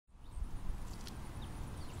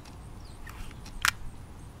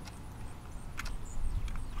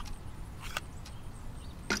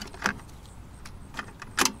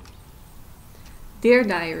Dear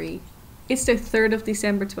Diary, it's the 3rd of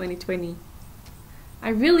December 2020. I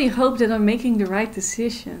really hope that I'm making the right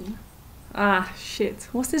decision. Ah, shit.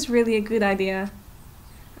 Was this really a good idea?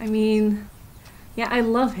 I mean, yeah, I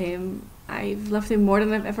love him. I've loved him more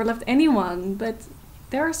than I've ever loved anyone, but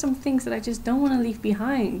there are some things that I just don't want to leave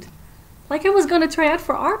behind. Like I was gonna try out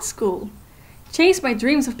for art school. Chase my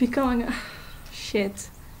dreams of becoming a...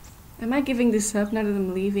 Shit. Am I giving this up now that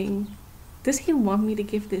I'm leaving? Does he want me to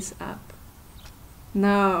give this up?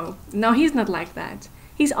 No, he's not like that.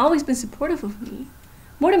 He's always been supportive of me.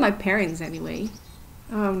 More than my parents anyway.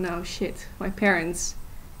 Oh no, shit. My parents.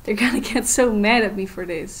 They're gonna get so mad at me for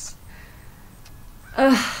this.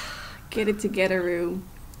 Ugh. Get it together, Rue.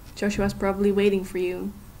 Joshua's probably waiting for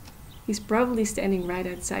you. He's probably standing right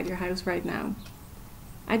outside your house right now.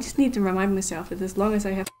 I just need to remind myself that as long as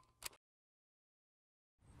I have...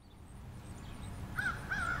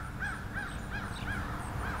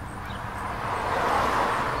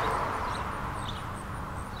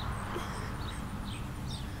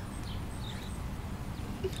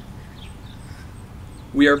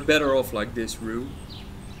 We are better off like this, Rue.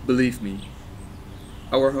 Believe me.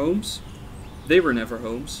 Our homes? They were never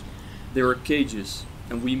homes. They were cages,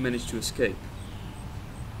 and we managed to escape.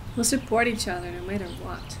 We'll support each other no matter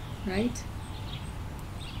what, right?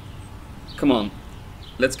 Come on,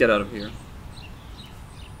 let's get out of here.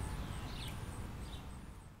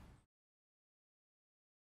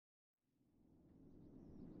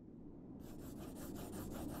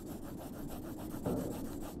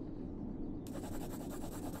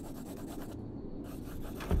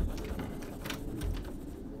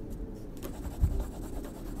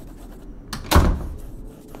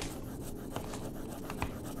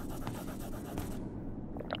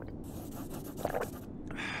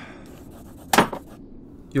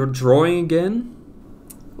 You're drawing again?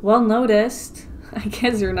 Well noticed. I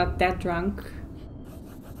guess you're not that drunk.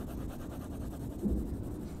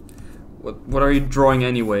 What are you drawing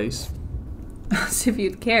anyways? As if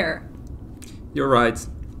you'd care. You're right,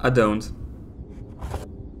 I don't.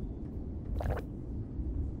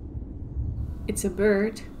 It's a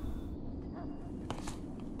bird.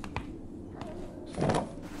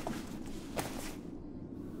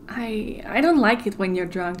 I don't like it when you're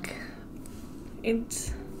drunk.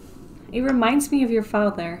 It reminds me of your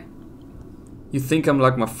father. You think I'm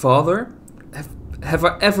like my father? Have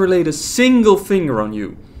I ever laid a single finger on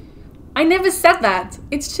you? I never said that.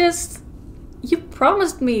 It's just... You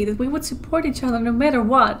promised me that we would support each other no matter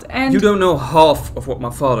what, and... You don't know half of what my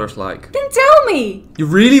father's like. Then tell me! You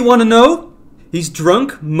really want to know? He's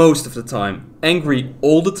drunk most of the time, angry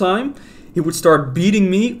all the time. He would start beating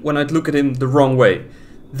me when I'd look at him the wrong way.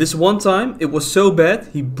 This one time, it was so bad,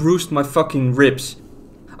 he bruised my fucking ribs.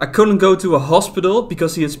 I couldn't go to a hospital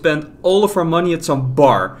because he had spent all of our money at some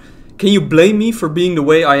bar. Can you blame me for being the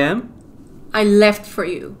way I am? I left for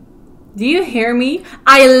you. Do you hear me?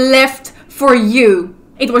 I left for you.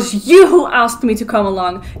 It was you who asked me to come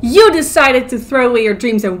along. You decided to throw away your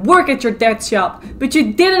dreams and work at your dad's shop. But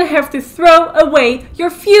you didn't have to throw away your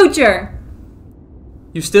future.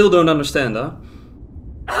 You still don't understand, huh?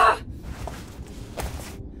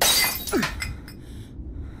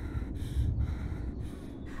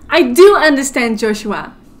 I do understand,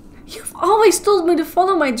 Joshua. You've always told me to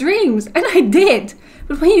follow my dreams, and I did.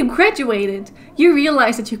 But when you graduated, you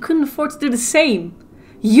realized that you couldn't afford to do the same.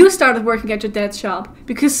 You started working at your dad's shop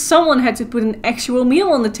because someone had to put an actual meal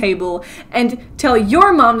on the table and tell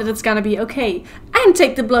your mom that it's gonna be okay and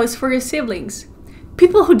take the blows for your siblings.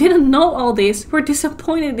 People who didn't know all this were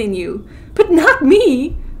disappointed in you, but not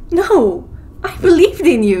me. No, I believed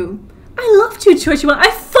in you. I loved you, Joshua.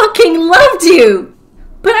 I fucking loved you.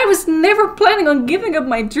 But I was never planning on giving up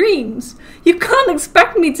my dreams. You can't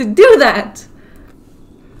expect me to do that.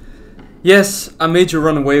 Yes, I made you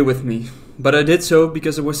run away with me. But I did so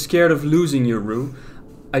because I was scared of losing you, Rue.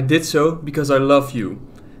 I did so because I love you.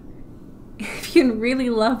 If you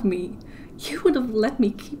really loved me, you would have let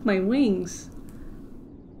me keep my wings.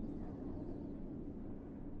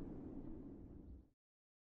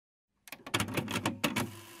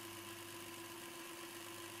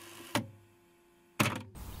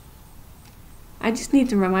 I just need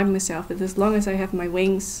to remind myself that as long as I have my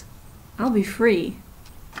wings, I'll be free.